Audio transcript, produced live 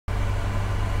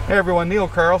Hey everyone, Neil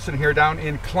Carlson here down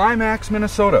in Climax,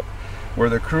 Minnesota, where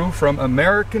the crew from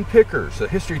American Pickers, a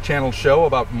History Channel show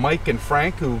about Mike and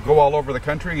Frank who go all over the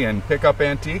country and pick up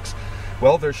antiques,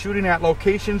 well, they're shooting at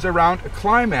locations around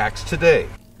Climax today.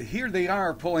 Here they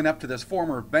are pulling up to this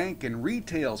former bank and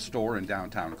retail store in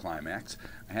downtown Climax.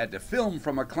 I had to film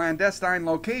from a clandestine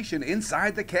location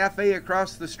inside the cafe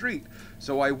across the street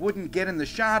so I wouldn't get in the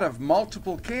shot of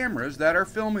multiple cameras that are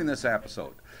filming this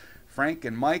episode. Frank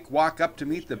and Mike walk up to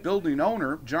meet the building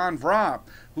owner, John Vra,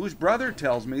 whose brother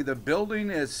tells me the building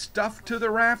is stuffed to the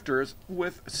rafters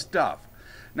with stuff.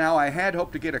 Now, I had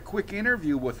hoped to get a quick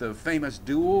interview with the famous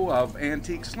duo of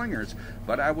antique slingers,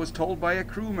 but I was told by a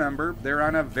crew member they're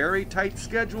on a very tight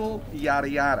schedule, yada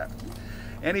yada.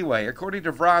 Anyway, according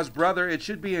to Vra's brother, it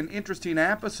should be an interesting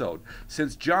episode,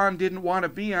 since John didn't want to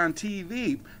be on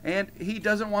TV, and he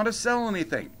doesn't want to sell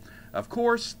anything. Of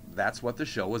course, that's what the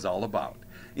show is all about.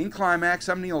 In Climax,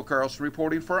 I'm Neil Carlson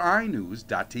reporting for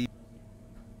iNews.TV.